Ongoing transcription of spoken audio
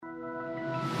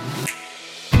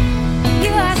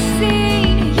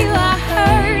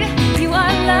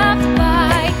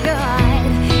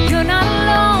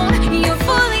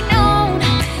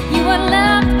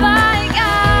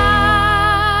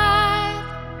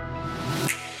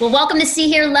Well, welcome to See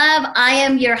Hear Love. I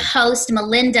am your host,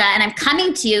 Melinda, and I'm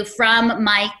coming to you from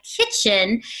my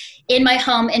kitchen in my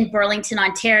home in Burlington,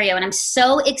 Ontario. And I'm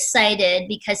so excited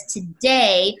because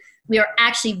today we are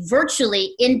actually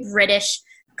virtually in British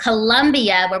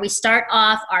Columbia, where we start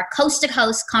off our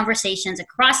coast-to-coast conversations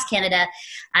across Canada,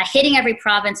 hitting every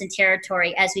province and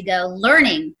territory as we go,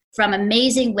 learning from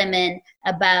amazing women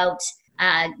about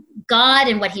God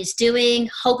and what he's doing,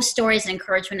 hope stories and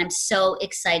encouragement. I'm so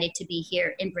excited to be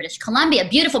here in British Columbia,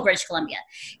 beautiful British Columbia.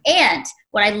 And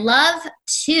what I love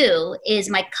too is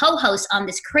my co-host on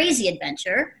this crazy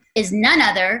adventure is none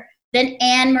other than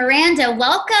Anne Miranda.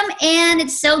 Welcome, Anne.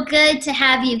 It's so good to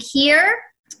have you here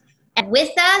and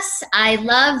with us. I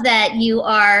love that you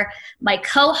are my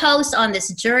co-host on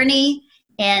this journey,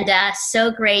 and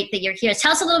so great that you're here.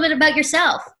 Tell us a little bit about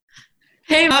yourself.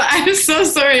 Hey, I'm so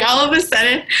sorry. All of a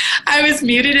sudden, I was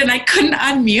muted and I couldn't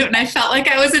unmute, and I felt like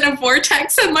I was in a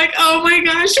vortex. I'm like, oh my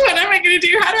gosh, what am I going to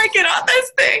do? How do I get on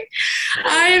this thing?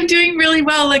 I am doing really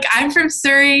well. Like, I'm from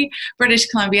Surrey, British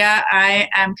Columbia. I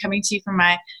am coming to you from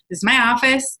this is my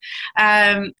office.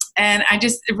 And I'm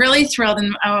just really thrilled.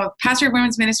 And pastor of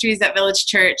women's ministries at Village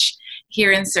Church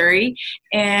here in Surrey.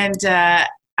 And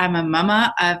I'm a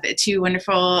mama of two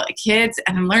wonderful kids,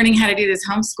 and I'm learning how to do this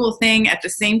homeschool thing at the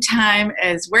same time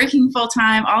as working full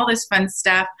time, all this fun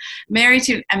stuff. Married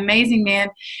to an amazing man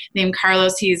named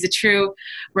Carlos. He's a true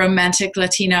romantic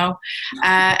Latino,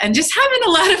 and just having a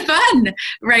lot of fun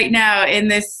right now in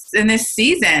this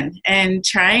season, and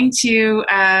trying to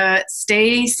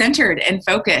stay centered and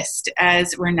focused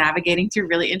as we're navigating through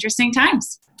really interesting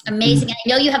times. Amazing. I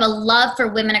know you have a love for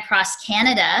women across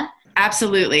Canada.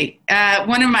 Absolutely.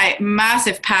 One of my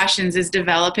massive passions is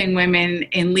developing women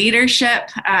in leadership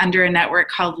under a network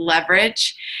called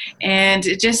Leverage. And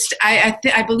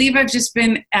I believe I've just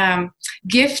been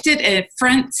gifted a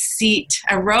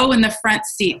row in the front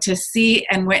seat to see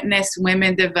and witness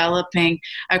women developing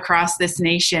across this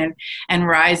nation and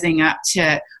rising up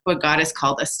to what God has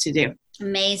called us to do.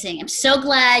 Amazing. I'm so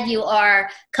glad you are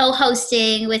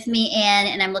co-hosting with me, Anne,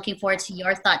 and I'm looking forward to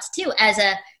your thoughts too as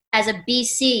a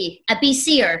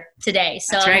BCer today.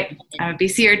 So that's right. I'm a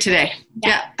BCer today.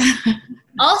 Yeah.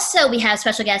 Also, we have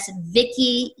special guest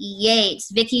Vicki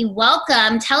Yates. Vicki,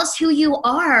 welcome. Tell us who you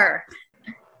are.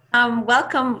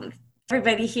 Welcome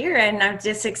everybody here, and I'm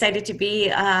just excited to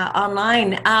be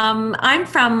online. I'm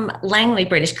from Langley,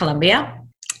 British Columbia.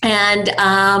 And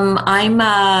I'm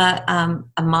a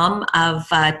mom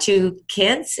of two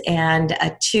kids and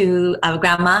a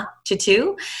grandma to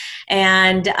two.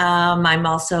 And I'm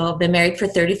also been married for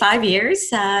 35 years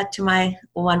to my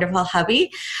wonderful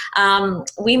hubby.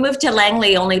 We moved to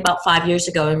Langley only about 5 years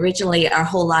ago. Originally, our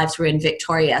whole lives were in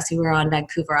Victoria. So we were on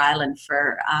Vancouver Island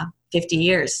for 50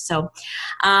 years. So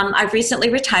I've recently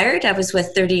retired. I was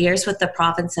with 30 years with the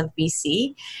province of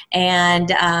BC,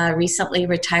 and recently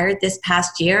retired this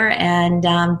past year, and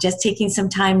just taking some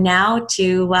time now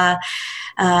to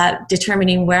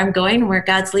determining where I'm going, where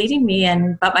God's leading me.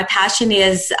 But my passion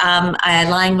is I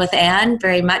align with Anne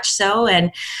very much so, and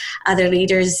other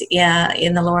leaders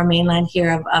in the Lower Mainland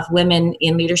here of women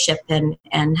in leadership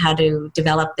and how to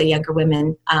develop the younger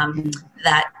women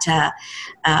that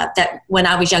when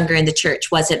I was younger in the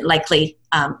church wasn't likely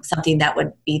something that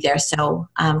would be there. So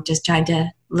just trying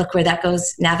to look where that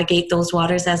goes, navigate those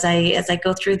waters as I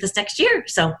go through this next year.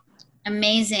 So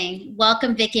amazing.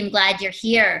 Welcome, Vicki. I'm glad you're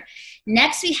here.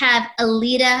 Next, we have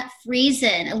Alita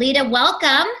Friesen. Alita,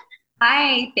 welcome.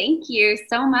 Hi, thank you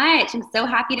so much. I'm so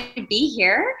happy to be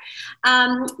here.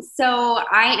 So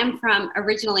I am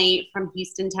originally from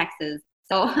Houston, Texas.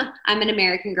 So I'm an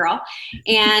American girl.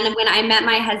 And when I met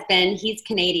my husband, he's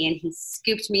Canadian. He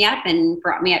scooped me up and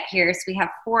brought me up here. So we have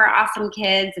 4 awesome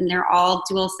kids, and they're all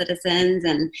dual citizens.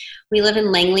 And we live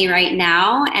in Langley right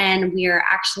now. And we are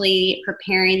actually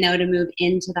preparing, though, to move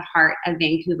into the heart of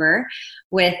Vancouver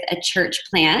with a church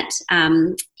plant.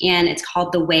 And it's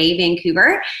called The Way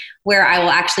Vancouver, where I will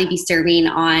actually be serving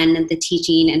on the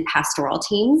teaching and pastoral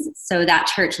teams. So that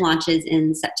church launches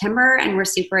in September, and we're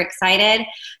super excited.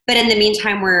 But in the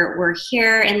meantime, we're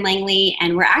here in Langley,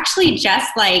 and we're actually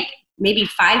just like maybe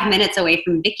 5 minutes away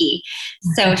from Vicki.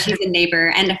 So she's a neighbor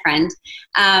and a friend.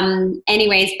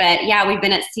 Anyways, but yeah, we've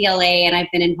been at CLA, and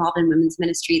I've been involved in women's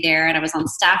ministry there, and I was on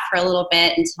staff for a little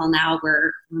bit until now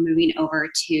we're moving over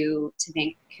to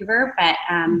Vancouver. But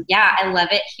yeah, I love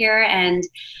it here and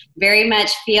very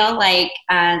much feel like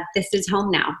this is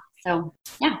home now. So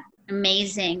yeah.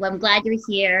 Amazing. Well, I'm glad you're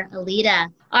here, Alita.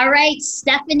 All right,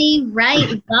 Stephanie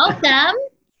Wright, welcome.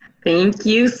 Thank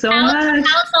you so much.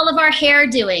 How's all of our hair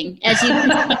doing as you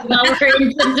while we're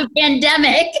into the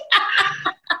pandemic?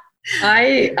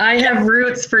 I have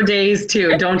roots for days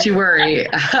too. Don't you worry.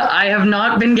 I have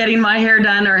not been getting my hair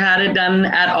done or had it done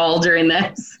at all during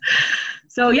this.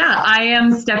 So yeah, I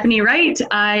am Stephanie Wright.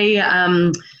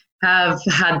 I have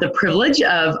had the privilege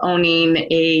of owning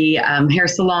a hair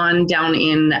salon down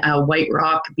in White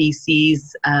Rock,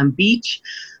 BC's beach.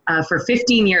 For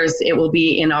 15 years, it will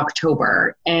be in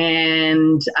October.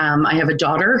 And I have a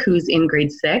daughter who's in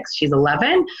grade 6. She's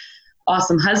 11.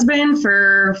 Awesome husband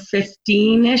for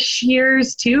 15-ish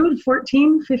years too,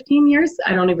 14, 15 years.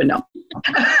 I don't even know.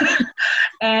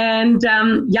 And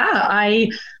I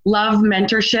love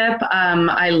mentorship.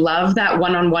 I love that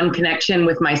one-on-one connection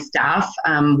with my staff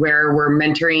where we're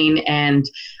mentoring and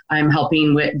I'm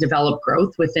helping develop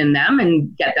growth within them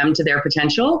and get them to their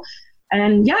potential.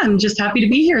 And yeah, I'm just happy to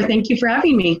be here. Thank you for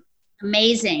having me.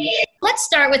 Amazing. Let's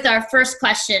start with our first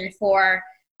question for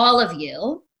all of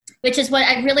you, which is what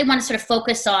I really want to sort of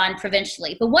focus on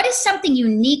provincially. But what is something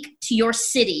unique to your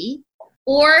city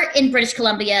or in British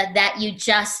Columbia that you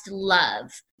just love?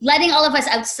 Letting all of us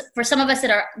out, for some of us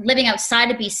that are living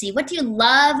outside of BC, what do you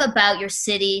love about your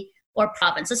city or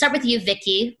province? Let's start with you,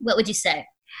 Vicky. What would you say?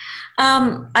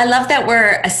 I love that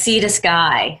we're a sea to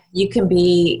sky. You can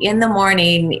be in the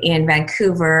morning in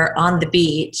Vancouver on the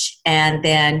beach and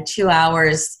then 2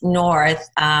 hours north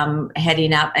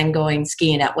heading up and going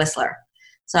skiing at Whistler.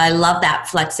 So I love that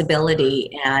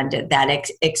flexibility and that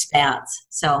expanse.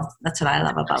 So that's what I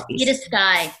love about BC. Sea to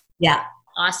sky. Yeah.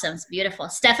 Awesome. It's beautiful.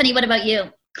 Stephanie, what about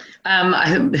you?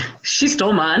 She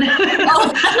stole mine.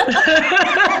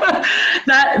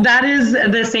 That is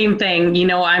the same thing. You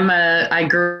know, I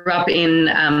grew up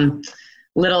in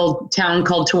little town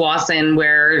called Tsawwassen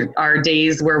where our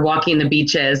days were walking the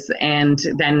beaches and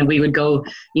then we would go,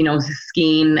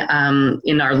 skiing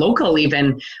in our local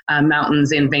even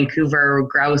mountains in Vancouver,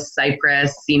 Grouse,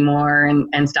 Cypress, Seymour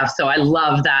and stuff. So I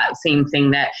love that same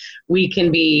thing that we can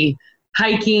be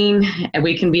hiking and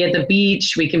we can be at the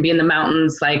beach, we can be in the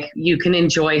mountains. Like you can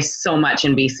enjoy so much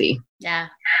in BC. Yeah,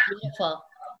 beautiful.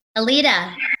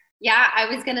 Alita. Yeah, I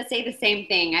was going to say the same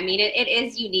thing. I mean, it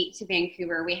is unique to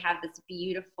Vancouver. We have this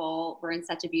we're in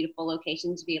such a beautiful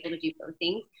location to be able to do both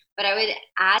things. But I would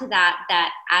add to that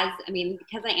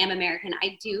because I am American,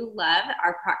 I do love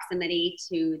our proximity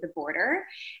to the border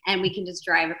and we can just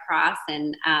drive across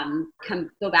and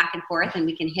go back and forth and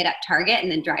we can hit up Target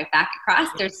and then drive back across.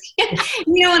 There's,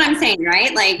 you know what I'm saying,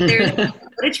 right? Like there's go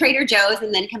to Trader Joe's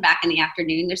and then come back in the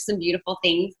afternoon. There's some beautiful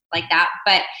things like that.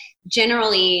 But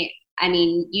generally, I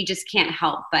mean, you just can't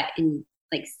help but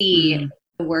see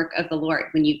the work of the Lord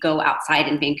when you go outside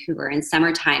in Vancouver. And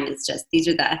summertime is just,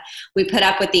 we put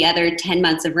up with the other 10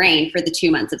 months of rain for the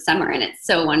 2 months of summer. And it's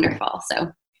so wonderful.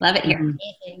 So love it here.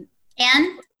 Amazing.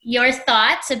 Anne, your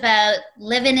thoughts about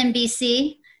living in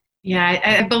BC? Yeah,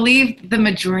 I believe the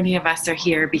majority of us are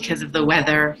here because of the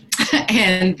weather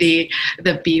and the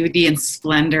beauty and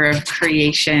splendor of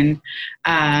creation.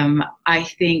 I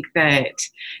think that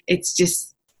it's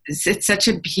such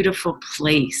a beautiful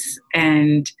place.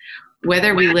 And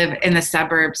whether we live in the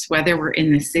suburbs, whether we're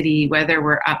in the city, whether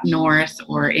we're up north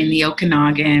or in the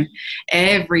Okanagan,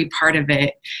 every part of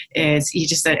it is, you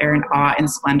just are in awe and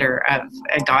splendor of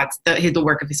God's, the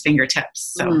work of his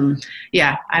fingertips. So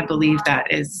yeah, I believe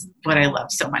that is what I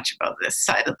love so much about this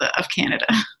side of Canada.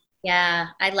 Yeah,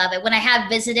 I love it. When I have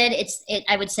visited,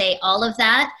 I would say all of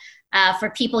that. For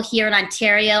people here in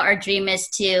Ontario, our dream is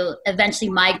to eventually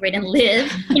migrate and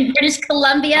live in British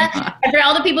Columbia. And for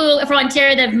all the people from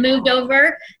Ontario that have moved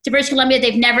over to British Columbia,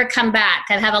 they've never come back.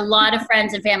 I have a lot of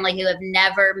friends and family who have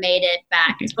never made it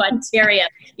back to Ontario.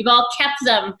 You've all kept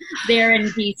them there in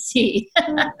BC.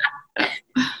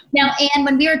 Now, Anne,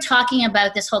 when we were talking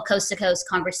about this whole coast-to-coast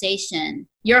conversation,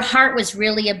 your heart was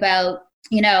really about,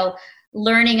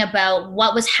 learning about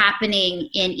what was happening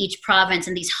in each province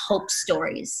and these hope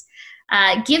stories.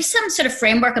 Give some sort of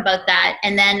framework about that.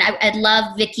 And then I'd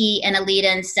love Vicky and Alita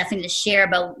and Stephanie to share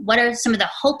about what are some of the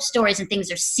hope stories and things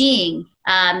they're seeing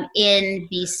in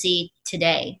BC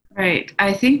today. Right.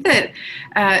 I think that,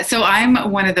 so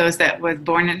I'm one of those that was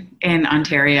born in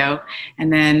Ontario,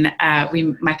 and then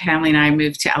my family and I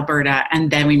moved to Alberta,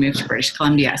 and then we moved to British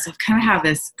Columbia. So I kind of have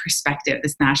this perspective,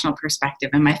 this national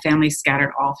perspective, and my family's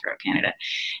scattered all throughout Canada.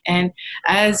 And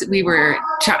as we were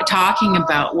talking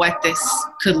about what this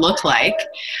could look like,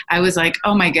 I was like,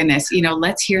 oh my goodness,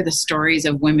 let's hear the stories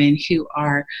of women who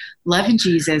are loving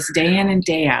Jesus day in and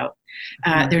day out.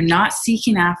 They're not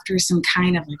seeking after some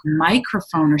kind of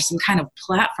microphone or some kind of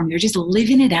platform. They're just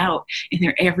living it out in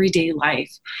their everyday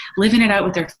life, living it out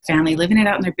with their family, living it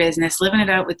out in their business, living it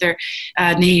out with their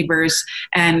neighbors.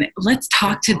 And let's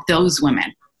talk to those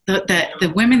women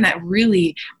the women that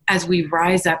really, as we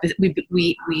rise up,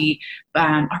 we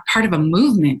are part of a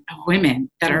movement of women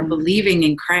that are believing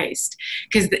in Christ.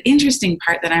 Because the interesting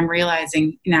part that I'm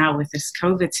realizing now with this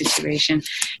COVID situation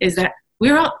is that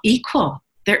we're all equal.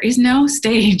 There is no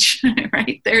stage,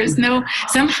 right? There is no,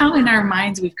 somehow in our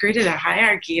minds, we've created a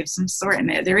hierarchy of some sort,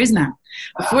 and there is none.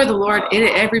 Before the Lord,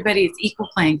 everybody is equal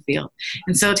playing field.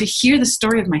 And so to hear the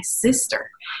story of my sister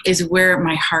is where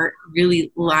my heart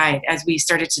really lied as we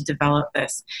started to develop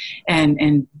this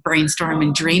and brainstorm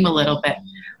and dream a little bit.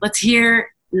 Let's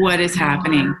hear what is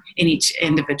happening in each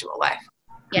individual life.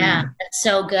 Yeah, that's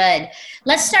so good.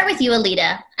 Let's start with you,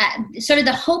 Alita. Sort of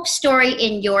the hope story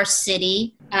in your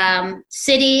city,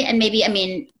 and maybe, I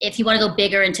mean, if you want to go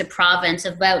bigger into province,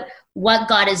 about what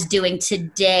God is doing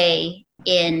today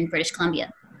in British Columbia.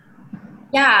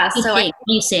 Yeah. So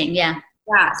you sing, yeah.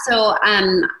 Yeah. So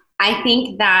I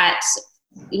think that,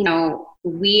 you know,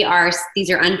 these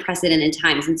are unprecedented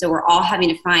times. And so we're all having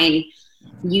to find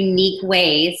unique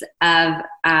ways of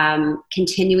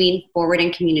continuing forward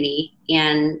in community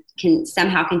and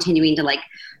somehow continuing to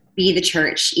be the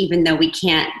church, even though we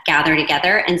can't gather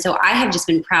together. And so I have just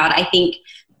been proud, I think,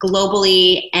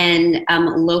 globally and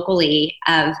locally,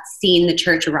 of seeing the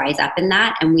church rise up in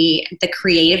that. And the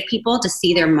creative people, to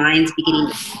see their minds beginning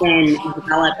to spin and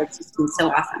develop, it's just been so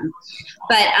awesome.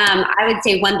 But I would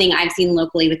say one thing I've seen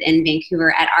locally within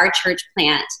Vancouver at our church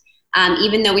plant,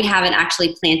 even though we haven't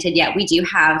actually planted yet, we do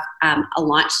have a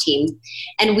launch team.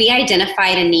 And we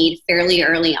identified a need fairly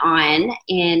early on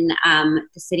in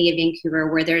the city of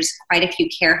Vancouver, where there's quite a few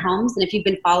care homes. And if you've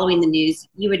been following the news,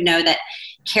 you would know that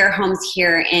care homes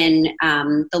here in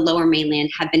the Lower Mainland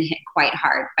have been hit quite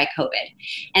hard by COVID.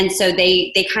 And so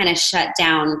they kind of shut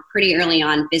down pretty early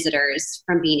on visitors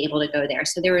from being able to go there.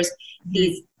 So there was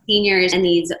these seniors and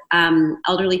these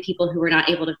elderly people who were not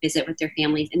able to visit with their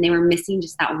families, and they were missing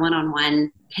just that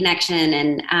one-on-one connection.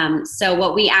 And so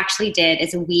what we actually did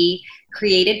is we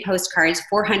created postcards,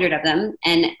 400 of them,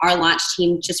 and our launch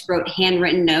team just wrote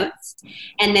handwritten notes.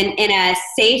 And then in a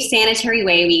safe, sanitary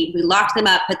way, we locked them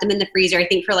up, put them in the freezer, I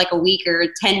think for a week or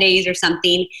 10 days or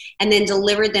something, and then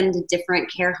delivered them to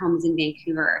different care homes in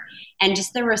Vancouver. And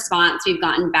just the response we've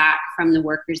gotten back from the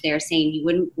workers there, saying, you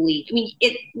wouldn't believe, I mean,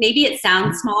 maybe it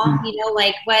sounds small,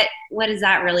 what is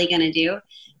that really going to do?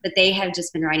 But they have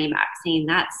just been writing back saying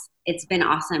it's been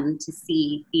awesome to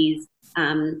see these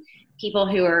people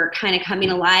who are kind of coming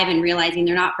alive and realizing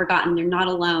they're not forgotten, they're not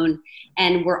alone,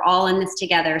 and we're all in this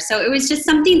together. So it was just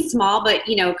something small, but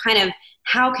kind of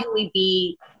how can we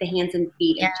be the hands and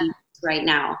feet of Jesus right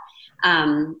now?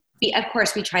 Of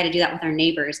course, we try to do that with our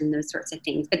neighbors and those sorts of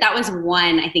things, but that was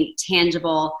one, I think,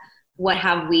 tangible, what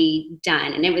have we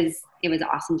done? And it was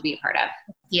awesome to be a part of.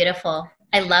 Beautiful.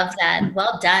 I love that.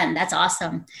 Well done. That's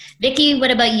awesome. Vicki,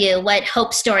 what about you? What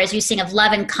hope stories you seeing of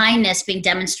love and kindness being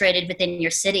demonstrated within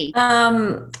your city?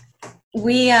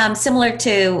 We, similar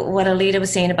to what Alita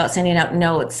was saying about sending out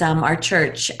notes, our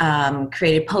church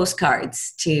created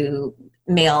postcards to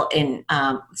mail in.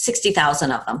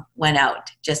 60,000 of them went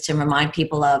out just to remind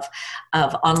people of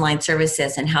online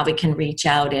services and how we can reach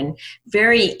out, and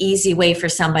very easy way for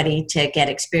somebody to get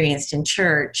experienced in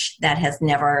church that has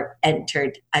never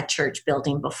entered a church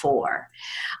building before.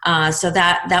 So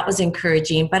that was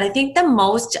encouraging. But I think the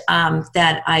most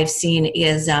that I've seen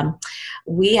is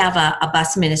we have a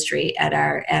bus ministry at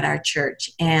our church,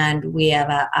 and we have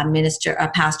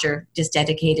a pastor just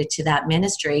dedicated to that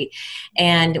ministry.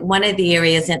 And one of the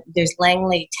areas, there's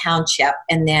Langley Township,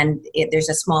 and then there's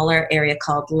a smaller area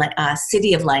called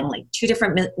City of Langley. Two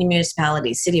different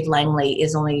municipalities. City of Langley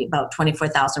is only about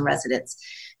 24,000 residents.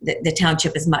 The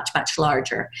township is much, much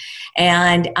larger.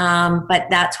 And but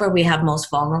that's where we have most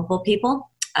vulnerable people.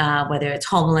 Whether it's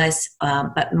homeless,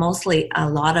 but mostly a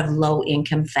lot of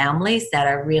low-income families that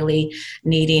are really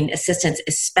needing assistance,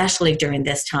 especially during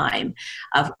this time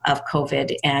of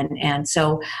COVID. And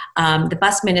so the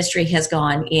bus ministry has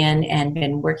gone in and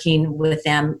been working with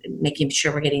them, making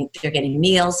sure they're getting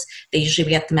meals. They usually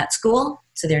get them at school,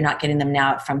 so they're not getting them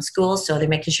now from school, so they're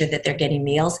making sure that they're getting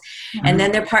meals. Mm-hmm. And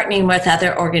then they're partnering with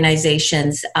other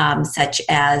organizations such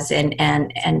as, and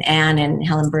Anne and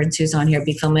Helen Burns, who's on here,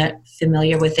 be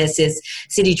familiar with this, is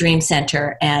City Dream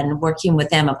Center, and working with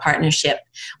them, a partnership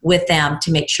with them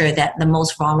to make sure that the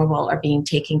most vulnerable are being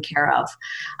taken care of.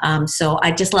 So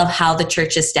I just love how the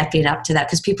church is stepping up to that,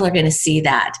 because people are going to see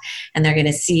that, and they're going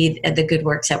to see the good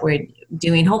works that we're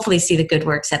doing, hopefully see the good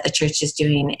works that the church is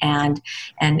doing, and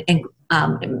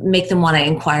make them want to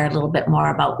inquire a little bit more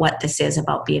about what this is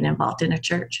about being involved in a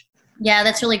church. Yeah,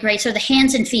 that's really great. So the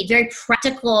hands and feet, very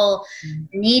practical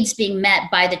needs being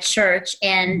met by the church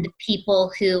and the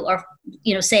people who are,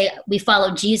 say we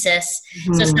follow Jesus.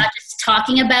 Mm-hmm. So it's not just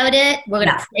talking about it. We're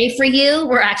going to pray for you.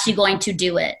 We're actually going to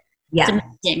do it. Yeah. It's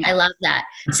amazing. I love that.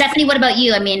 Stephanie, what about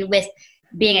you? I mean, with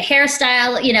being a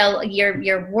hairstyle,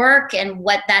 your work and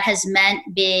what that has meant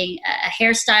being a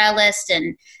hairstylist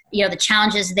and, the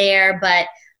challenges there, but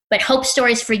hope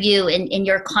stories for you in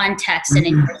your context and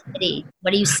in your city.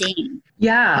 What are you seeing?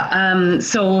 Yeah.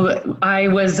 So I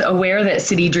was aware that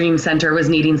City Dream Center was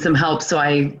needing some help. So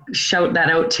I shout that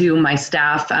out to my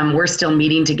staff. We're still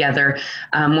meeting together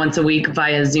once a week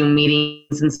via Zoom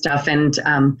meetings and stuff. And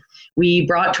we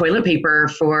brought toilet paper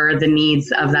for the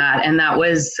needs of that. And that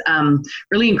was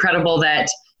really incredible that,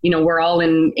 we're all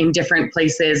in different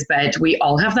places, but we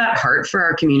all have that heart for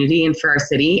our community and for our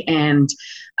city. And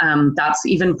that's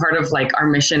even part of like our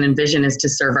mission and vision is to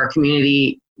serve our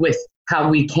community with how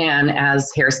we can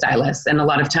as hairstylists. And a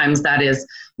lot of times that is,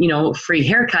 free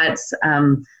haircuts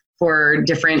for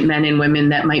different men and women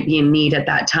that might be in need at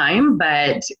that time.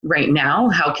 But right now,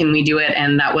 how can we do it?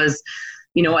 And that was,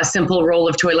 a simple roll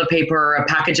of toilet paper or a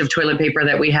package of toilet paper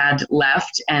that we had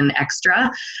left and extra.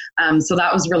 So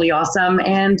that was really awesome.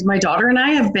 And my daughter and I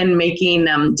have been making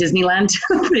Disneyland.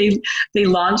 They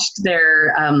launched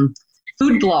their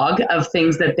food blog of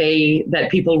things that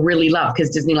people really love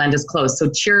because Disneyland is closed. So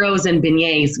churros and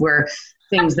beignets were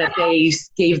things that they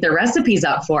gave their recipes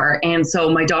up for. And so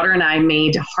my daughter and I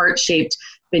made heart-shaped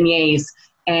beignets,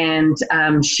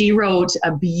 and she wrote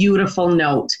a beautiful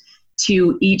note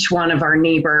to each one of our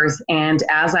neighbors. And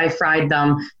as I fried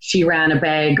them, she ran a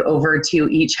bag over to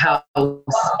each house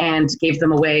and gave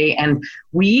them away. And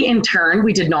we, in turn,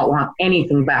 we did not want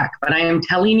anything back. But I am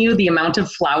telling you, the amount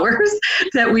of flowers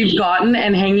that we've gotten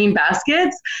and hanging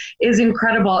baskets is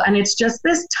incredible. And it's just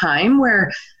this time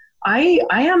where I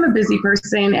am a busy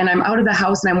person and I'm out of the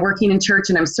house and I'm working in church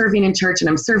and I'm serving in church and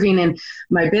I'm serving in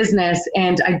my business.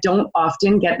 And I don't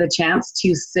often get the chance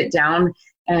to sit down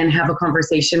and have a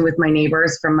conversation with my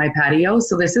neighbors from my patio.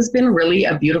 So this has been really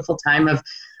a beautiful time of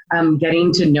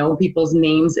getting to know people's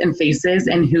names and faces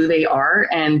and who they are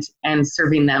and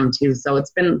serving them too. So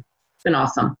it's been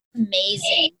awesome.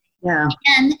 Amazing. Yeah.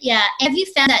 And have you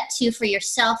found that too for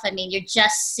yourself? I mean, you're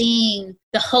just seeing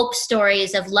the hope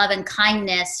stories of love and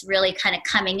kindness really kind of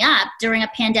coming up during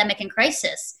a pandemic and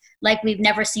crisis like we've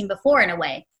never seen before in a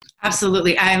way.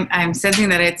 Absolutely. I'm sensing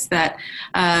that it's that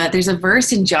there's a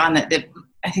verse in John that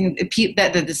I think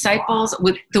that the disciples,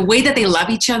 with the way that they love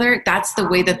each other, that's the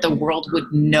way that the world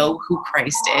would know who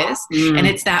Christ is. And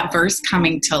it's that verse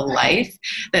coming to life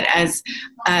that as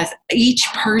each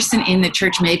person in the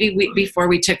church, maybe before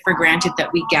we took for granted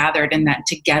that we gathered and that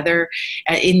together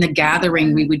in the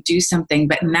gathering we would do something.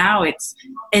 But now it's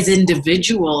as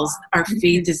individuals, our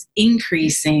faith is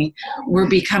increasing. We're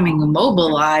becoming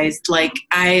mobilized. Like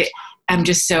I'm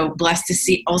just so blessed to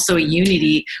see also a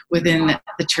unity within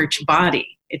the church body.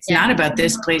 It's not about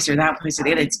this place or that place or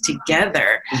the other. It's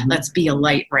together. Let's be a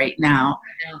light right now.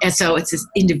 And so it's this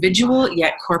individual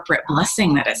yet corporate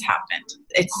blessing that has happened.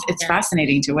 It's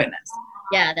fascinating to witness.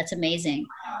 Yeah, that's amazing.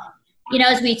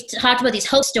 As we talked about these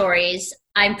hope stories,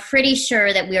 I'm pretty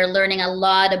sure that we are learning a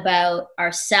lot about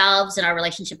ourselves and our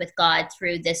relationship with God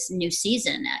through this new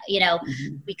season.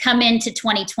 We come into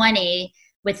 2020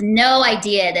 with no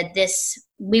idea that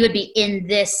we would be in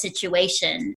this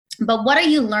situation. But what are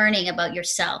you learning about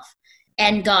yourself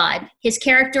and God, his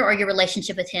character or your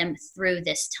relationship with him through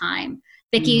this time?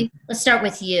 Vicki, let's start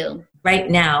with you. Right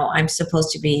now, I'm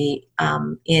supposed to be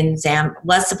in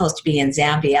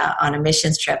Zambia on a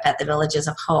missions trip at the Villages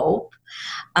of Hope,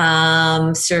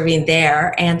 serving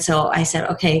there. And so I said,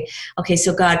 okay,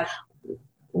 so God,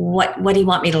 what do you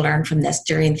want me to learn from this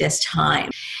during this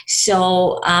time?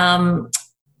 So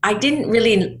I didn't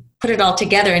really put it all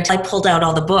together until I pulled out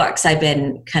all the books I've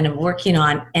been kind of working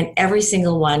on, and every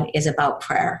single one is about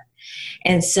prayer.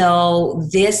 And so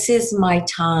this is my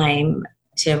time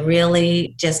to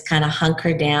really just kind of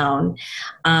hunker down.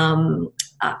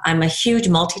 I'm a huge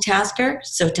multitasker,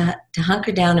 so to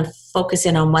hunker down and focus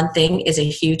in on one thing is a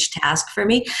huge task for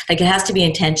me. Like, it has to be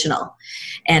intentional,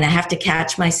 and I have to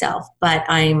catch myself. But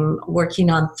I'm working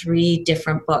on 3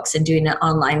 different books and doing an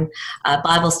online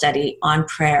Bible study on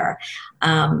prayer.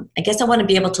 I guess I want to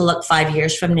be able to look 5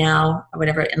 years from now or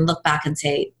whatever and look back and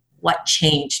say, what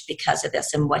changed because of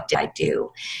this and what did I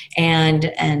do?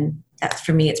 And that's,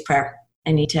 for me, it's prayer.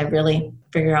 I need to really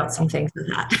figure out some things with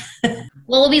that.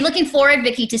 Well, we'll be looking forward,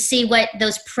 Vicki, to see what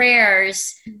those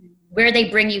prayers, where they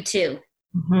bring you to.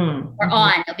 We're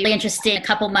on. It'll be really interesting in a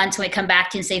couple months when we come back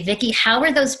to you and say, Vicki, how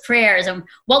are those prayers and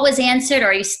what was answered? Or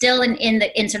are you still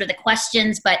in sort of the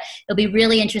questions? But it'll be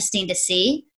really interesting to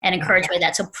see and encouraged by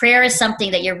that. So prayer is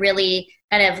something that you're really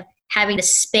kind of having the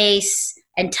space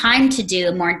and time to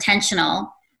do more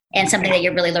intentional, and something that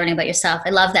you're really learning about yourself. I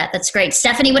love that. That's great.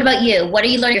 Stephanie, what about you? What are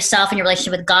you learning yourself and your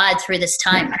relationship with God through this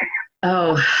time?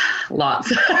 Oh,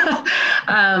 lots.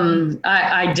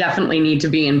 I definitely need to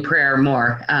be in prayer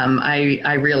more.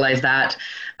 I realized that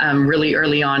really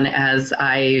early on as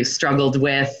I struggled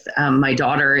with my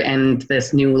daughter and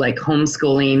this new like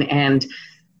homeschooling. And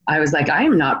I was like, I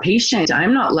am not patient.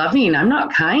 I'm not loving. I'm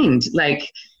not kind.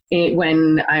 Like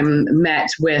when I'm met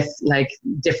with like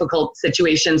difficult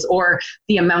situations or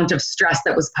the amount of stress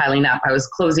that was piling up. I was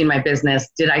closing my business.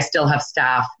 Did I still have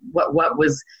staff? What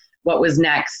was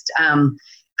next?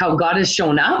 How God has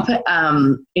shown up.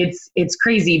 It's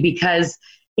crazy because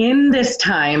in this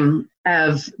time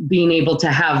of being able to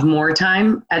have more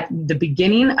time at the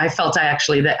beginning, I felt I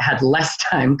actually had less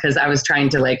time because I was trying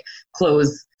to like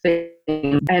close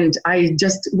things. And I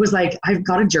just was like, I've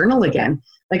got to journal again.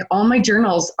 Like all my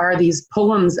journals are these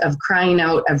poems of crying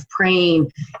out, of praying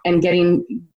and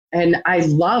and I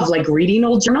love like reading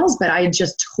old journals, but I had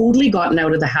just totally gotten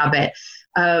out of the habit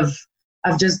of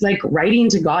just like writing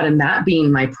to God and that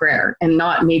being my prayer and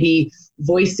not maybe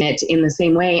voicing it in the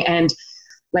same way. And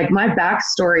like my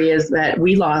backstory is that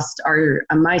we lost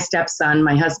my stepson,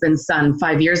 my husband's son,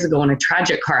 5 years ago in a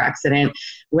tragic car accident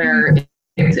where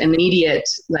it's an immediate,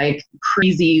 like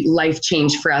crazy life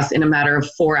change for us in a matter of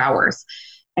 4 hours.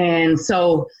 And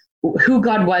so who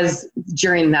God was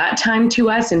during that time to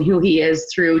us and who he is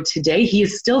through today, he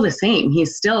is still the same.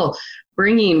 He's still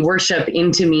bringing worship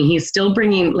into me. He's still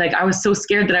bringing, like, I was so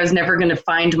scared that I was never going to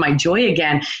find my joy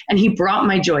again. And he brought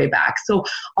my joy back. So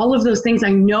all of those things,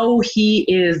 I know he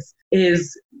is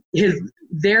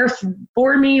there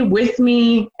for me, with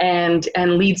me, and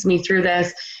leads me through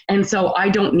this. And so I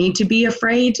don't need to be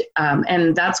afraid.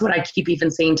 And that's what I keep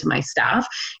even saying to my staff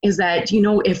is that, you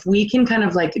know, if we can kind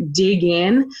of like dig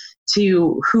in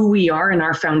to who we are and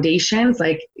our foundations,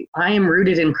 like I am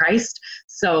rooted in Christ.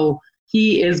 So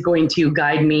he is going to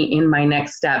guide me in my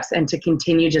next steps and to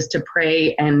continue just to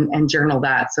pray and journal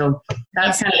that. So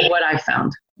that's kind of what I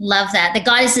found. Love that. That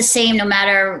God is the same no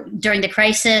matter during the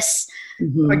crisis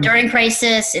or during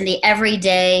crisis, in the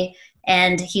everyday,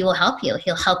 and he will help you.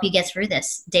 He'll help you get through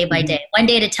this day by day, one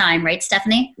day at a time, right,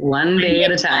 Stephanie? One day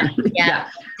at a time. Yeah.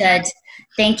 Good.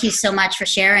 Thank you so much for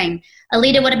sharing.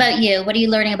 Alita, what about you? What are you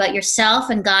learning about yourself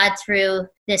and God through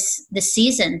this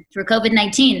season, through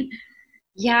COVID-19?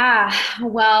 Yeah,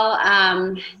 well,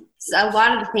 a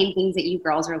lot of the same things that you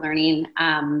girls are learning.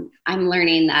 I'm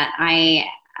learning that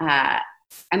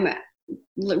I'm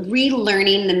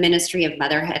relearning the ministry of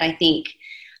motherhood. I think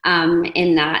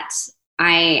in that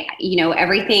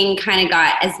everything kind of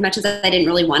got, as much as I didn't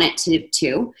really want it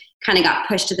to kind of got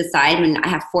pushed to the side. When I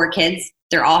have 4 kids,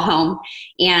 they're all home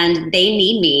and they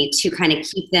need me to kind of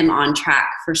keep them on track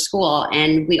for school.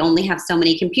 And we only have so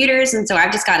many computers. And so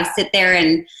I've just got to sit there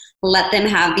and let them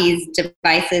have these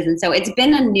devices. And so it's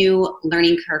been a new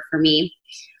learning curve for me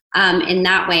in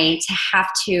that way, to have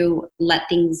to let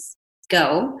things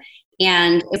go.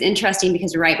 And it was interesting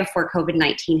because right before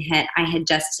COVID-19 hit, I had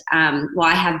just,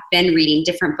 I have been reading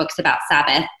different books about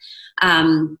Sabbath,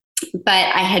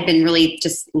 but I had been really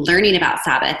just learning about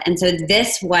Sabbath. And so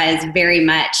this was very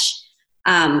much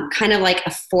kind of like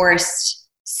a forced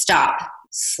stop,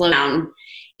 slow down.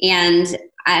 And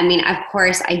I mean, of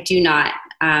course, I do not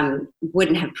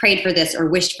wouldn't have prayed for this or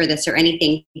wished for this or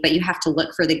anything, but you have to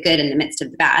look for the good in the midst of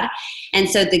the bad. And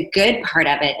so the good part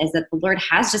of it is that the Lord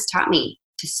has just taught me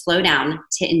to slow down,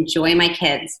 to enjoy my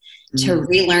kids, to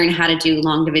relearn how to do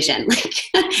long division.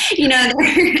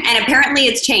 And apparently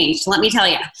it's changed, let me tell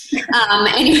you. And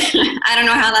I don't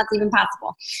know how that's even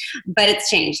possible, but it's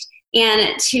changed.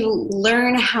 And to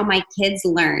learn how my kids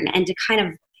learn and to kind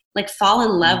of like fall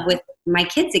in love with my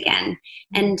kids again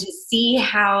and to see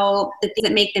how the things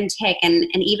that make them tick. And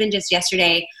even just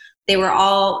yesterday, they were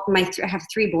all, I have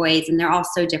 3 boys and they're all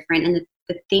so different. And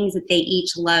the things that they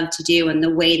each love to do and the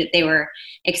way that they were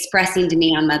expressing to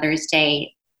me on Mother's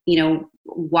Day,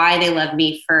 why they love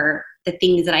me for the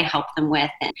things that I help them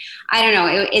with. And I don't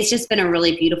know, it's just been a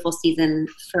really beautiful season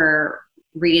for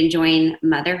re-enjoying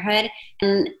motherhood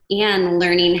and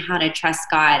learning how to trust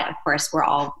God. Of course, we're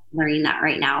all learning that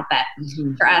right now, but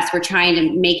for us, we're trying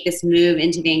to make this move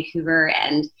into Vancouver,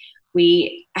 and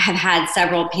we have had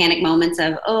several panic moments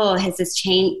of, has this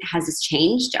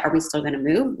changed? Are we still going to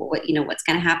move? What's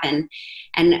going to happen?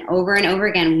 And over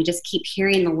again, we just keep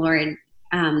hearing the Lord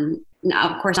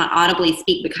of course, not audibly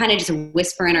speak, but kind of just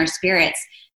whisper in our spirits,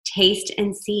 taste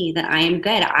and see that I am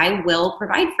good. I will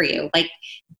provide for you. Like,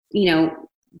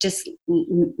 just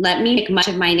let me make much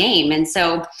of my name. And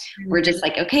so we're just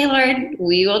like, okay, Lord,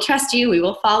 we will trust you. We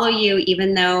will follow you,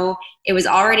 even though it was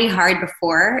already hard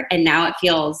before. And now it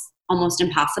feels almost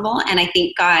impossible. And I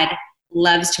think God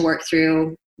loves to work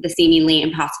through the seemingly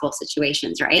impossible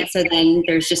situations, right? So then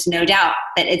there's just no doubt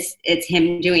that it's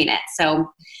him doing it.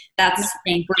 So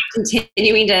we're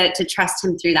continuing to trust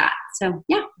him through that. So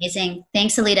yeah. Amazing.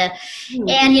 Thanks, Alita.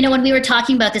 And when we were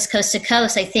talking about this coast to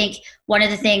coast, I think one of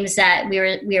the things that we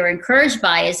were encouraged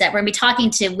by is that we're going to be talking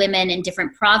to women in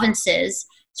different provinces,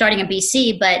 starting in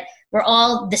BC, but we're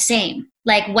all the same.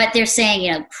 Like what they're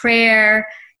saying, prayer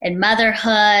and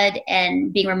motherhood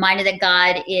and being reminded that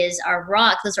God is our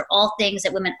rock. Those are all things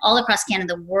that women all across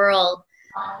Canada, the world,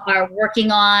 are working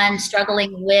on,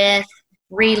 struggling with,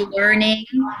 relearning.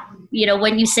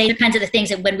 When you say the kinds of the things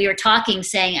that when we were talking,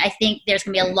 saying, I think there's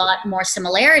going to be a lot more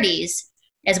similarities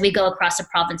as we go across the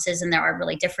provinces, and there are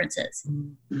really differences.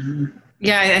 Mm-hmm.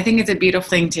 Yeah, I think it's a beautiful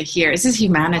thing to hear. This is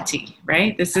humanity,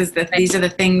 right? These are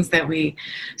the things that we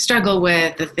struggle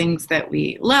with, the things that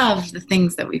we love, the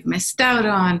things that we've missed out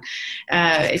on.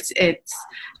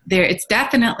 It's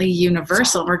definitely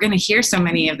universal. We're going to hear so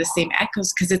many of the same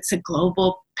echoes because it's a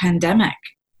global pandemic.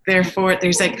 Therefore,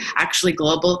 there's actually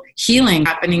global healing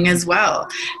happening as well.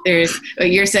 There's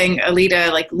what you're saying,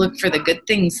 Alita, look for the good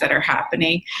things that are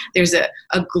happening. There's a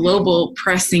global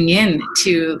pressing in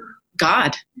to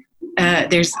God.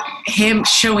 There's him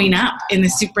showing up in the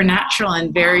supernatural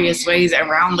in various ways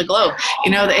around the globe.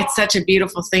 It's such a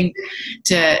beautiful thing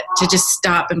to just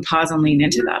stop and pause and lean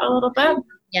into that a little bit.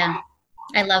 Yeah,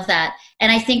 I love that.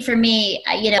 And I think for me,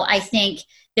 I think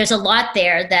there's a lot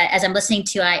there that as I'm listening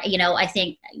to, I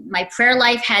think my prayer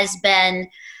life has been,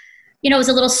 it was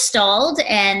a little stalled,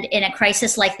 and in a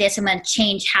crisis like this, and when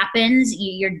change happens,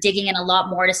 you're digging in a lot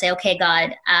more to say, okay,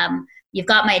 God, you've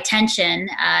got my attention.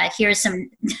 Here's some,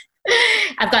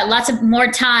 I've got lots of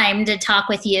more time to talk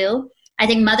with you. I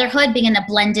think motherhood, being in a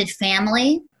blended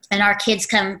family, and our kids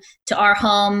come to our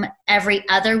home every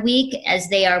other week as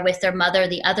they are with their mother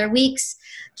the other weeks.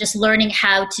 Just learning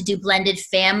how to do blended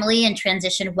family and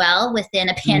transition well within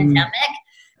a pandemic,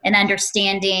 and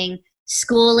understanding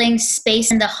schooling,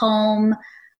 space in the home.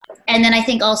 And then I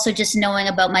think also just knowing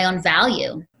about my own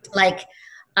value.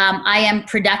 I am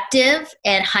productive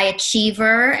and high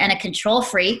achiever and a control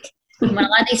freak. When a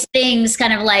lot of these things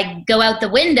kind of go out the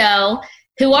window,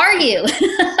 who are you?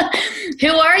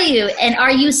 Who are you? And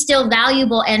are you still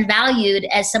valuable and valued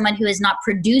as someone who is not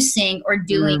producing or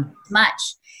doing much?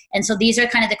 And so these are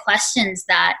kind of the questions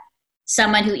that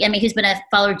someone who's been a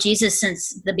follower of Jesus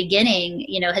since the beginning,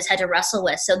 has had to wrestle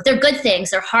with. So they're good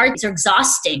things. They're hard. They're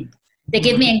exhausting. They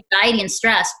give me anxiety and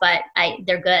stress, but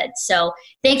they're good. So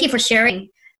thank you for sharing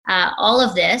all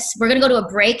of this. We're going to go to a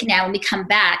break now. When we come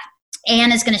back,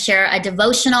 Anne is going to share a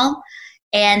devotional,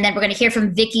 and then we're going to hear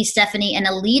from Vicki, Stephanie, and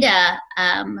Alita,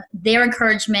 their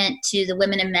encouragement to the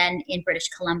women and men in British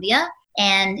Columbia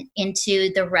and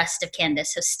into the rest of Canada.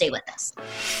 So stay with us.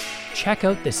 Check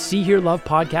out the See Hear Love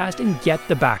podcast and get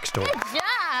the backstory.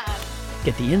 Yeah.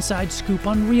 Get the inside scoop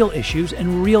on real issues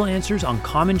and real answers on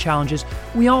common challenges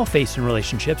we all face in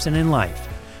relationships and in life.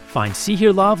 Find See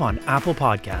Hear Love on Apple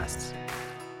Podcasts.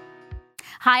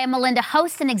 Hi, I'm Melinda,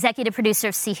 host and executive producer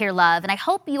of See Hear Love, and I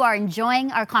hope you are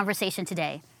enjoying our conversation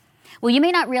today. Well, you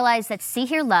may not realize that See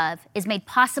Hear Love is made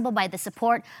possible by the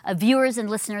support of viewers and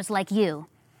listeners like you.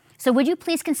 So would you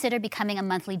please consider becoming a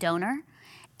monthly donor?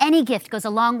 Any gift goes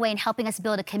a long way in helping us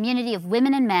build a community of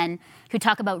women and men who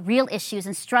talk about real issues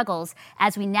and struggles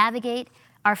as we navigate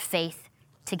our faith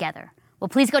together. Well,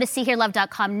 please go to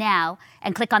SeeHearLove.com now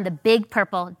and click on the big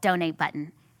purple donate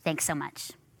button. Thanks so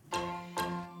much.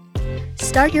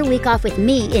 Start your week off with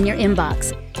me in your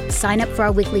inbox. Sign up for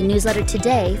our weekly newsletter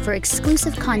today for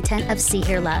exclusive content of See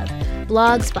Hear Love,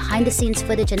 blogs, behind-the-scenes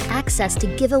footage, and access to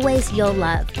giveaways you'll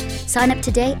love. Sign up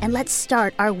today and let's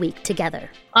start our week together.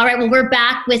 All right, well, we're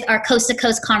back with our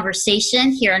coast-to-coast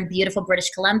conversation here in beautiful British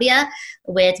Columbia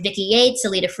with Vicki Yates,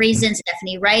 Alita Friesen,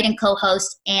 Stephanie Wright, and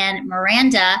co-host Anne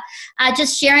Miranda,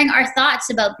 just sharing our thoughts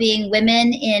about being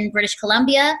women in British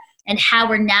Columbia and how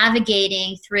we're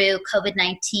navigating through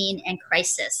COVID-19 and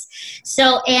crisis.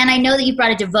 So, Anne, I know that you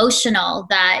brought a devotional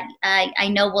that I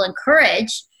know will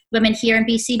encourage women here in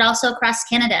BC, but also across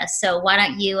Canada. So why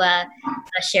don't you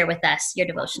share with us your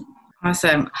devotional?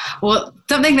 Awesome. Well,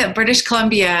 something that British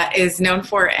Columbia is known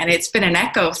for, and it's been an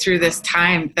echo through this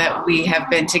time that we have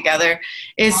been together,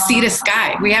 is Sea to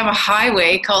Sky. We have a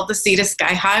highway called the Sea to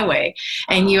Sky Highway.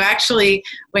 And you actually,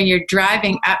 when you're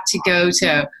driving up to go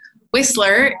to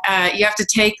Whistler, you have to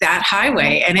take that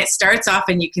highway, and it starts off,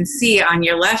 and you can see on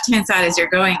your left-hand side as you're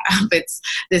going up, it's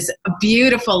this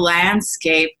beautiful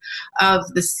landscape of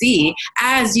the sea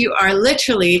as you are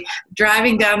literally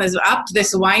driving down up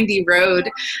this windy road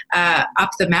up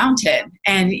the mountain,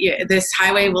 and this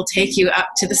highway will take you up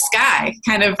to the sky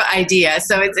kind of idea.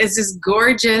 So it's this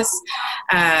gorgeous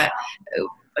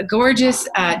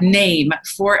name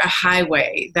for a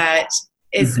highway that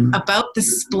is about the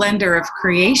splendor of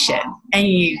creation. And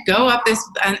you go up this,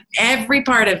 and every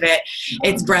part of it,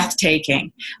 it's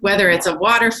breathtaking. Whether it's a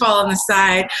waterfall on the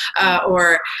side,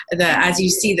 or as you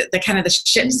see the kind of the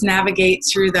ships navigate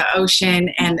through the ocean,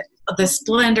 and the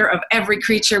splendor of every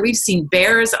creature. We've seen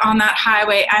bears on that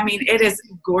highway. I mean, it is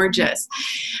gorgeous.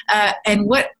 And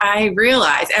what I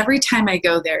realize every time I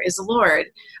go there is, Lord,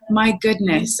 my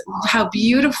goodness, how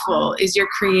beautiful is your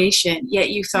creation,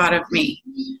 yet you thought of me.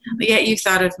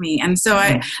 And so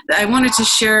I wanted to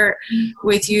share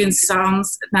with you in Psalm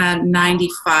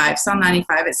 95,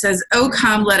 it says, "Oh,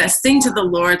 come, let us sing to the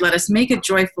Lord. Let us make a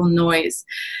joyful noise.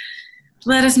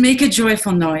 Let us make a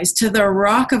joyful noise to the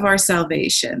rock of our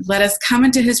salvation. Let us come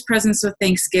into his presence with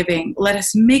thanksgiving. Let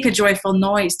us make a joyful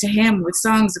noise to him with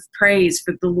songs of praise.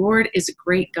 For the Lord is a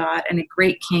great God and a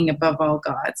great King above all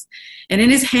gods. And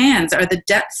in his hands are the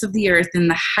depths of the earth, and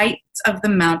the heights of the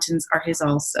mountains are his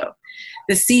also.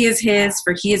 The sea is his,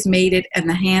 for he has made it, and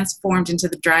the hands formed into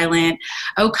the dry land.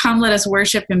 Oh, come, let us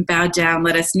worship and bow down.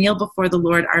 Let us kneel before the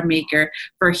Lord our Maker,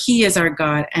 for he is our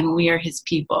God, and we are his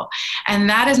people." And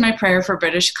that is my prayer for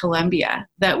British Columbia,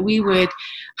 that we would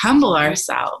humble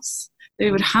ourselves.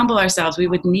 We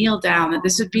would kneel down, that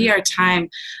this would be our time,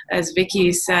 as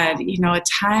Vicki said, a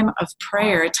time of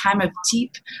prayer, a time of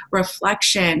deep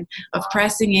reflection, of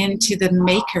pressing into the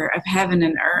Maker of heaven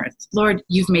and earth. Lord,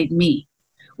 you've made me.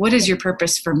 What is your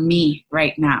purpose for me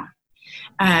right now?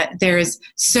 There is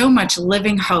so much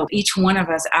living hope each one of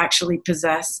us actually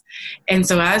possess. And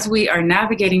so as we are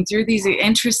navigating through these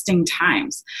interesting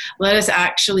times, let us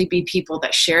actually be people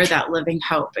that share that living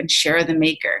hope and share the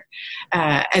Maker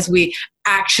as we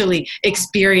actually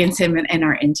experience him in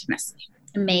our intimacy.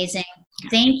 Amazing.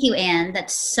 Thank you, Anne.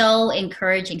 That's so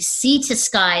encouraging. Sea to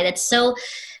sky. That's so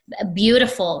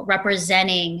beautiful,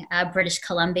 representing British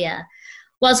Columbia.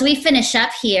 Well, as we finish up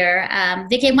here,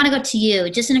 Vicki, I want to go to you.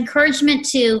 Just an encouragement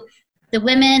to the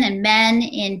women and men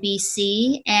in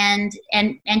BC and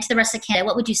to the rest of Canada.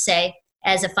 What would you say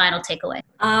as a final takeaway?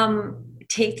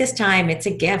 Take this time. It's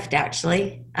a gift,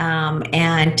 actually,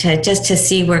 and to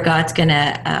see where God's going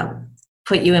to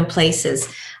put you in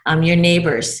places. Your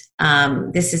neighbors.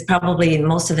 This is probably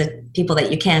most of the people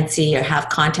that you can't see or have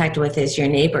contact with is your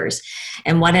neighbors.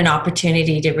 And what an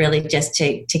opportunity to really just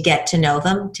to get to know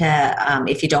them,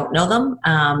 if you don't know them,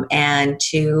 and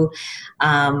to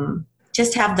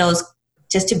just have those,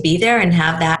 just to be there and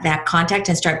have that contact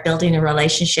and start building a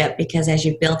relationship, because as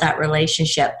you build that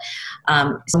relationship,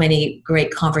 so many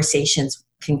great conversations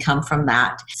can come from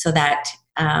that, so that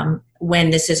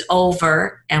when this is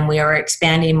over and we are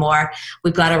expanding more,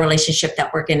 we've got a relationship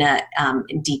that we're going to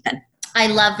deepen. I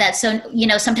love that. So,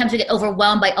 sometimes we get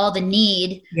overwhelmed by all the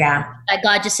need. Yeah.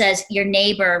 God just says your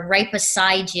neighbor right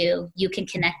beside you, you can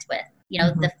connect with,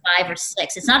 the 5 or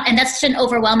 6. It's not, and that shouldn't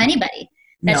overwhelm anybody.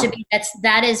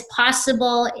 That is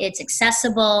possible. It's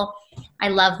accessible. I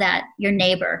love that. Your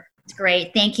neighbor. It's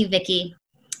great. Thank you, Vicki.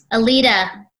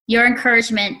 Alita, your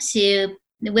encouragement to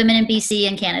the women in BC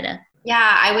and Canada.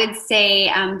 Yeah, I would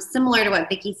say similar to what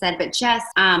Vicki said, but just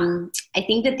I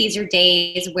think that these are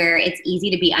days where it's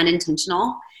easy to be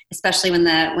unintentional, especially when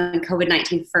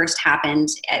COVID-19 first happened.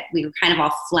 We were kind of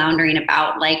all floundering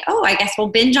about like, oh, I guess we'll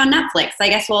binge on Netflix. I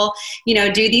guess we'll,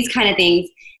 do these kind of things.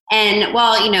 And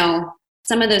while,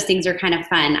 some of those things are kind of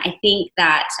fun, I think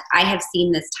that I have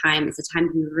seen this time as a time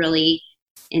to be really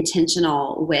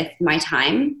intentional with my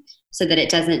time, so that it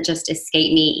doesn't just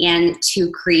escape me, and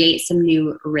to create some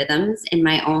new rhythms in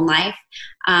my own life.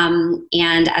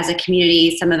 And as a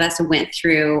community, some of us went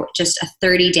through just a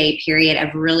 30-day period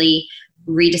of really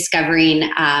rediscovering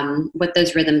what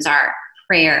those rhythms are: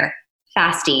 prayer,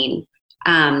 fasting,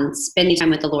 spending time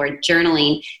with the Lord,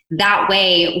 journaling. That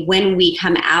way, when we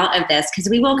come out of this, because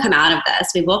we will come out of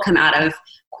this, we will come out of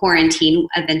quarantine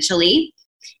eventually.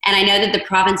 And I know that the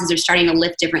provinces are starting to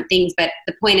lift different things, but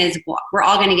the point is we're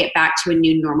all going to get back to a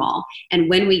new normal. And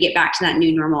when we get back to that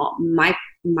new normal, my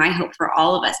hope for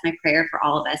all of us, my prayer for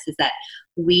all of us is that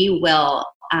we will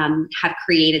have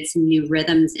created some new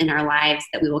rhythms in our lives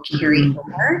that we will carry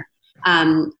over.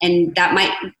 And that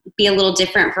might be a little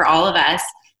different for all of us,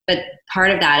 but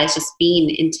part of that is just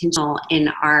being intentional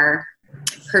in our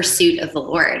pursuit of the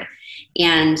Lord.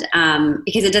 And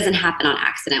because it doesn't happen on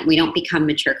accident. We don't become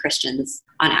mature Christians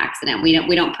on accident. We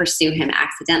don't pursue him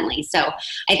accidentally. So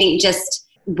I think just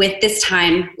with this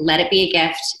time, let it be a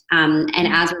gift. And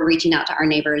as we're reaching out to our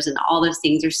neighbors, and all those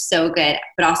things are so good,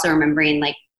 but also remembering,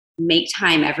 like, make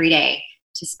time every day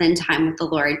to spend time with the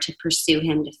Lord, to pursue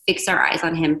him, to fix our eyes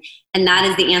on him. And that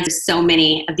is the answer to so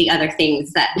many of the other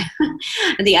things that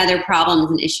the other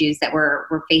problems and issues that we're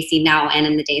facing now and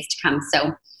in the days to come.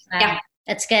 So yeah.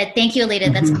 That's good. Thank you,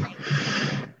 Alita. That's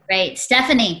great.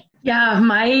 Stephanie. Yeah,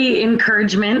 my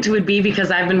encouragement would be, because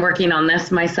I've been working on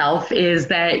this myself, is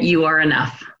that you are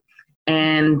enough.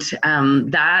 And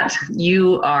that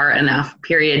you are enough,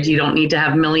 period. You don't need to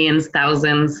have millions,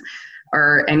 thousands,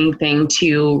 or anything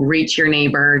to reach your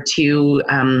neighbor, to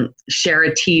share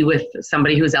a tea with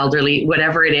somebody who's elderly,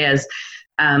 whatever it is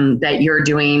that you're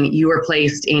doing. You are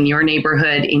placed in your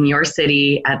neighborhood, in your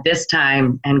city at this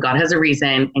time, and God has a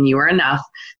reason, and you are enough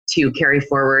to carry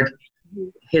forward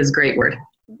his great word.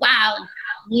 Wow.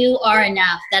 You are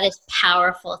enough. That is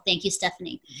powerful. Thank you,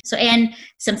 Stephanie. So, Anne,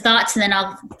 some thoughts, and then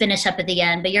I'll finish up at the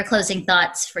end, but your closing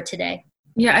thoughts for today.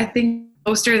 Yeah, I think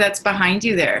poster that's behind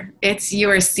you there. It's you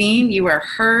are seen, you are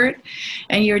heard,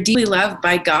 and you're deeply loved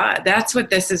by God. That's what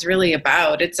this is really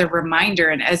about. It's a reminder.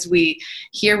 And as we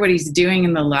hear what he's doing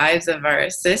in the lives of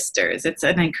our sisters, it's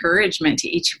an encouragement to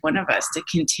each one of us to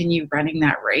continue running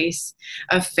that race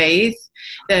of faith,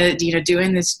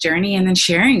 doing this journey, and then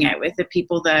sharing it with the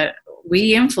people that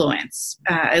we influence.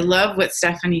 I love what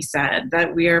Stephanie said,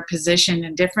 that we are positioned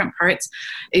in different parts,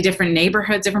 different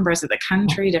neighborhoods, different parts of the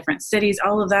country, different cities,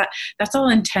 all of that. That's all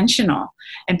intentional.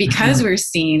 And because we're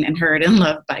seen and heard and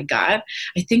loved by God,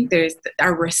 I think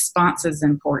our response is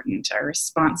important. Our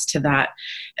response to that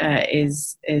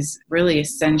is really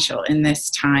essential in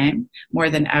this time more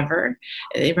than ever.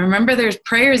 Remember, there's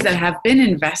prayers that have been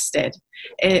invested.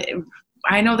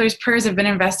 I know there's prayers have been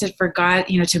invested for God,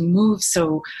 to move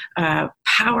so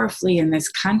powerfully in this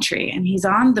country, and he's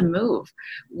on the move.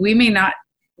 We may not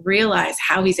realize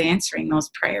how he's answering those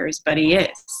prayers, but he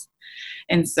is.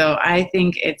 And so I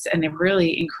think it's a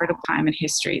really incredible time in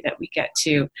history that we get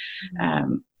to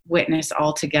witness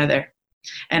all together.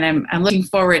 And I'm looking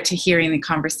forward to hearing the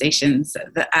conversations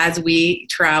as we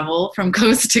travel from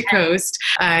coast to coast.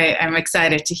 I'm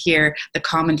excited to hear the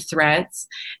common threads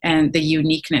and the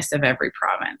uniqueness of every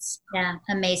province. Yeah,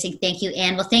 amazing. Thank you,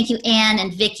 Anne. Well, thank you, Anne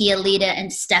and Vicki, Alita,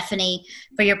 and Stephanie,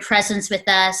 for your presence with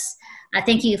us.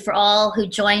 Thank you for all who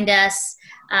joined us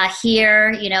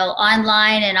here,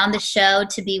 online and on the show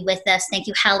to be with us. Thank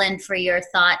you, Helen, for your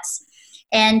thoughts.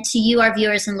 And to you, our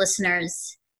viewers and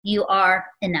listeners, you are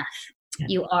enough.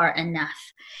 You are enough.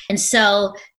 And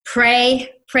so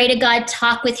pray to God,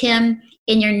 talk with him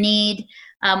in your need.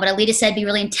 What Alita said, be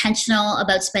really intentional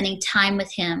about spending time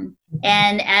with him.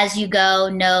 And as you go,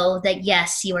 know that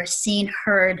yes, you are seen,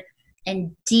 heard,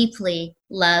 and deeply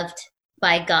loved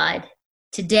by God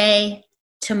today,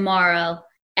 tomorrow,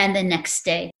 and the next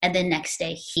day. And the next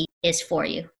day he is for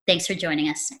you. Thanks for joining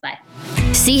us. Bye.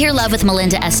 See Hear Love with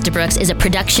Melinda Estabrooks is a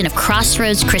production of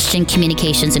Crossroads Christian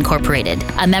Communications Incorporated,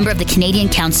 a member of the Canadian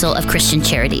Council of Christian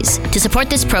Charities. To support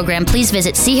this program, please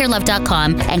visit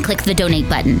seehearlove.com and click the donate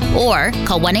button, or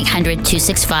call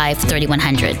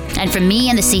 1-800-265-3100. And from me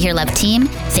and the See Hear Love team,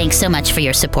 thanks so much for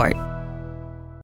your support.